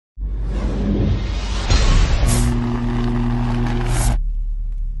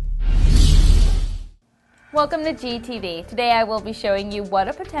Welcome to GTV. Today I will be showing you what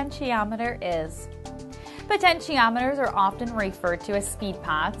a potentiometer is. Potentiometers are often referred to as speed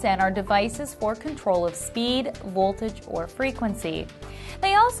pots and are devices for control of speed, voltage, or frequency.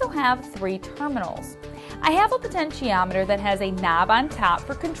 They also have three terminals. I have a potentiometer that has a knob on top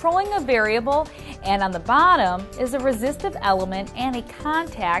for controlling a variable, and on the bottom is a resistive element and a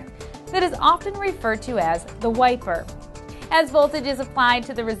contact that is often referred to as the wiper. As voltage is applied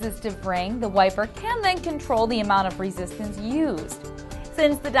to the resistive ring, the wiper can then control the amount of resistance used.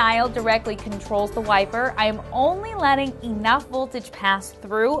 Since the dial directly controls the wiper, I am only letting enough voltage pass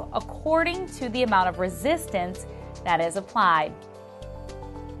through according to the amount of resistance that is applied.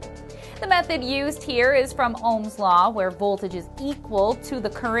 The method used here is from Ohm's law, where voltage is equal to the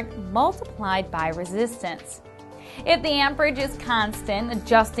current multiplied by resistance. If the amperage is constant,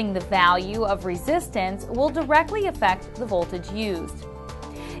 adjusting the value of resistance will directly affect the voltage used.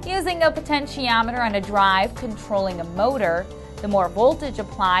 Using a potentiometer on a drive controlling a motor, the more voltage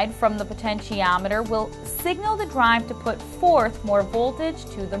applied from the potentiometer will signal the drive to put forth more voltage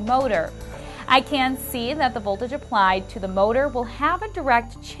to the motor. I can see that the voltage applied to the motor will have a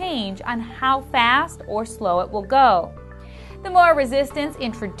direct change on how fast or slow it will go. The more resistance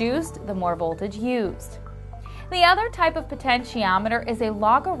introduced, the more voltage used. The other type of potentiometer is a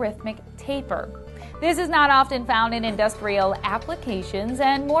logarithmic taper. This is not often found in industrial applications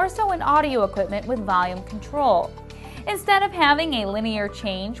and more so in audio equipment with volume control. Instead of having a linear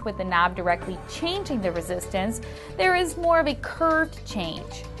change with the knob directly changing the resistance, there is more of a curved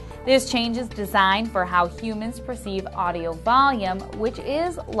change. This change is designed for how humans perceive audio volume, which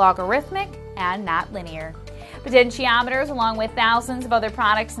is logarithmic and not linear. Potentiometers, along with thousands of other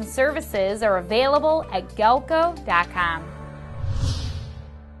products and services, are available at Galco.com.